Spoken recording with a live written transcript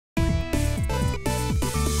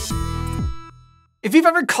If you've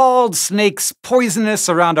ever called snakes poisonous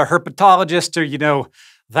around a herpetologist or,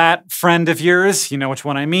 that friend of yours, you know which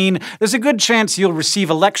one I mean, there's a good chance you'll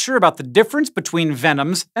receive a lecture about the difference between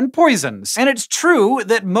venoms and poisons. And it's true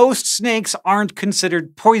that most snakes aren't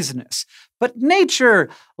considered poisonous. But nature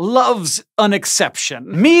loves an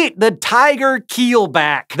exception. Meet the tiger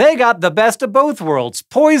keelback. They got the best of both worlds,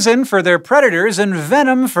 poison for their predators and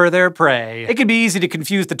venom for their prey. It can be easy to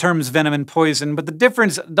confuse the terms venom and poison, but the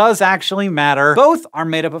difference does actually matter. Both are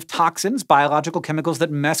made up of toxins, biological chemicals that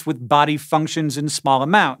mess with body functions in small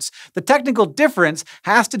amounts. The technical difference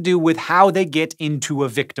has to do with how they get into a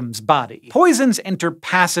victim's body. Poisons enter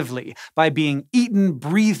passively, by being eaten,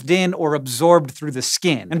 breathed in, or absorbed through the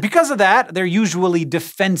skin. And because of that, they're usually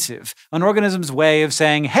defensive, an organism's way of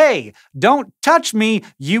saying, hey, don't touch me,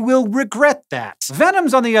 you will regret that.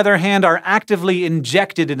 Venoms, on the other hand, are actively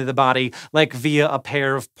injected into the body, like via a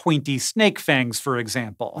pair of pointy snake fangs, for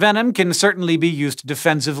example. Venom can certainly be used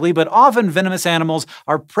defensively, but often venomous animals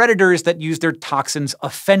are predators that use their toxins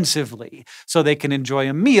offensively, so they can enjoy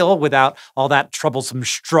a meal without all that troublesome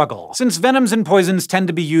struggle. Since venoms and poisons tend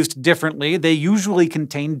to be used differently, they usually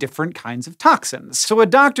contain different kinds of toxins. So a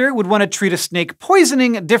doctor would want to treat a snake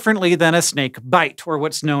poisoning differently than a snake bite, or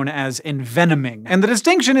what's known as envenoming. And the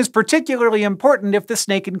distinction is particularly important if the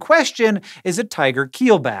snake in question is a tiger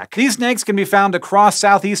keelback. These snakes can be found across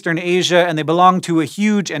southeastern Asia, and they belong to a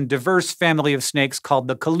huge and diverse family of snakes called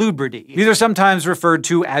the colubridae. These are sometimes referred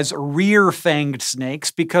to as rear-fanged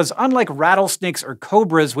snakes because, unlike rattlesnakes or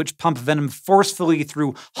cobras, which pump venom forcefully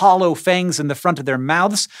through hollow fangs in the front of their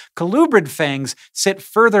mouths, colubrid fangs sit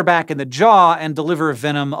further back in the jaw and deliver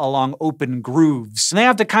venom along open grooves. And they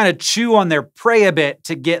have to kind of chew on their prey a bit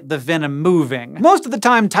to get the venom moving. Most of the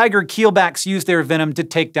time, tiger keelbacks use their venom to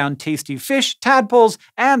take down tasty fish, tadpoles,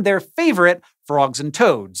 and their favorite, frogs and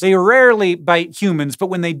toads. They rarely bite humans, but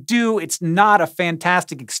when they do, it's not a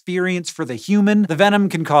fantastic experience for the human. The venom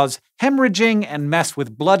can cause hemorrhaging and mess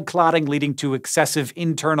with blood clotting, leading to excessive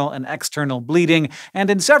internal and external bleeding, and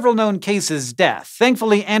in several known cases, death.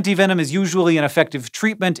 Thankfully, antivenom is usually an effective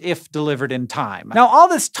treatment if delivered in time. Now, all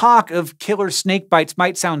this talk of killer snake bites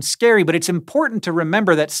might sound scary, but it's important to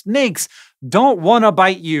remember that snakes don't want to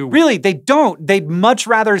bite you. Really, they don't. They'd much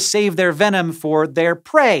rather save their venom for their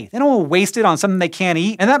prey. They don't want to waste it on something they can't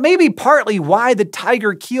eat. And that may be partly why the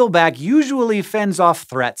tiger keelback usually fends off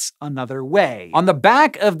threats another way. On the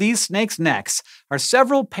back of these snakes' necks are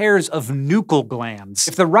several pairs of nuchal glands.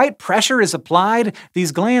 If the right pressure is applied,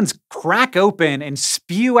 these glands crack open and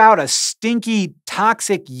spew out a stinky,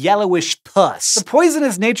 toxic, yellowish pus. The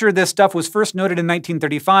poisonous nature of this stuff was first noted in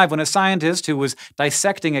 1935 when a scientist who was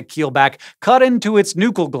dissecting a keelback cut into its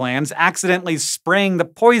nuchal glands, accidentally spraying the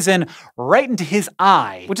poison right into his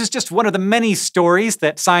eye, which is just one of the many stories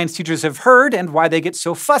that science teachers have heard and why they get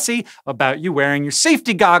so fussy about you wearing your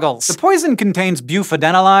safety goggles. The poison contains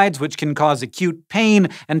bufadenilydes, which can cause acute pain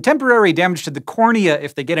and temporary damage to the cornea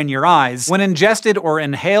if they get in your eyes. When ingested or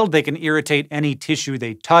inhaled, they can irritate any tissue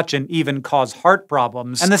they touch and even cause heart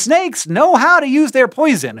problems. And the snakes know how to use their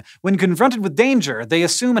poison. When confronted with danger, they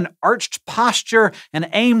assume an arched posture and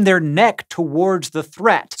aim their neck towards the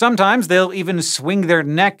threat. Sometimes they'll even swing their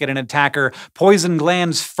neck at an attacker, poison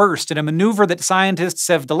glands first, in a maneuver that scientists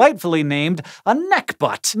have delightfully named a neck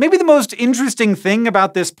butt. Maybe the most interesting thing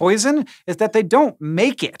about this poison is that they don't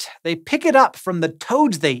make it. They pick it up from the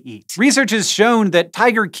toads they eat. Research has shown that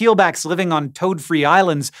tiger keelbacks living on toad-free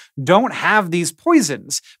islands don't have these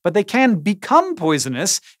poisons, but they can become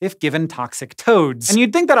poisonous if given toxic toads. And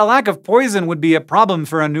you'd think that a lack of poison would be a problem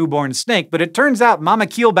for a newborn snake, but it turns out mama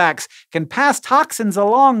keelbacks can pass toxins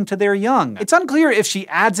along to their young. It's unclear if she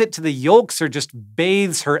adds it to the yolks or just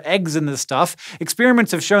bathes her eggs in the stuff.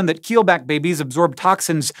 Experiments have shown that keelback babies absorb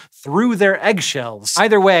toxins through their eggshells.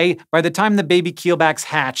 Either way, by the time the baby keelbacks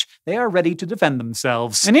hatch, they are ready to defend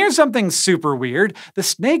themselves. And here's something super weird. The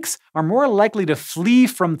snakes are more likely to flee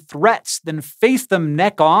from threats than face them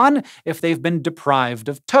neck on if they've been deprived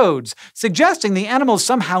of toads, suggesting the animals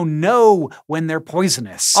somehow know when they're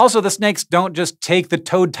poisonous. Also, the snakes don't just take the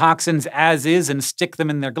toad toxins as is and stick them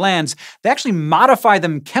in their glands. They actually modify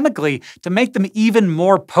them chemically to make them even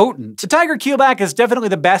more potent. The tiger keelback is definitely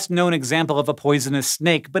the best known example of a poisonous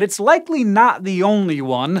snake, but it's likely not the only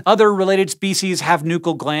one. Other related species have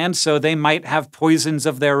nuchal glands, so they might have poisons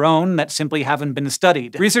of their own that simply haven't been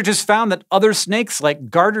studied. Research has found that other snakes, like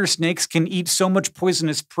garter snakes, can eat so much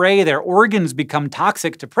poisonous prey their organs become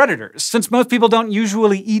toxic to predators. Since most people don't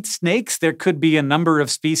usually eat snakes, there could be a number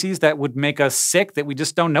of species that would make us sick that we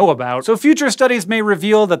just don't know about. So future studies may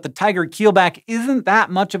reveal that the tiger keelback isn't that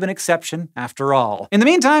much of an exception after all. In the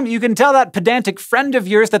meantime, you can tell that pedantic friend of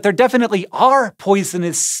yours that there definitely are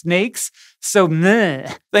poisonous snakes. So,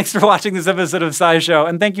 meh. Thanks for watching this episode of SciShow,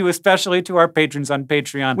 and thank you especially to our patrons on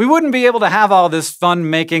Patreon. We wouldn't be able to have all this fun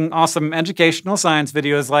making awesome educational science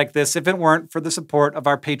videos like this if it weren't for the support of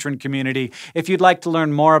our patron community. If you'd like to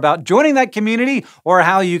learn more about joining that community or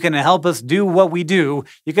how you can help us do what we do,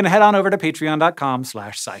 you can head on over to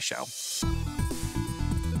patreon.com/SciShow.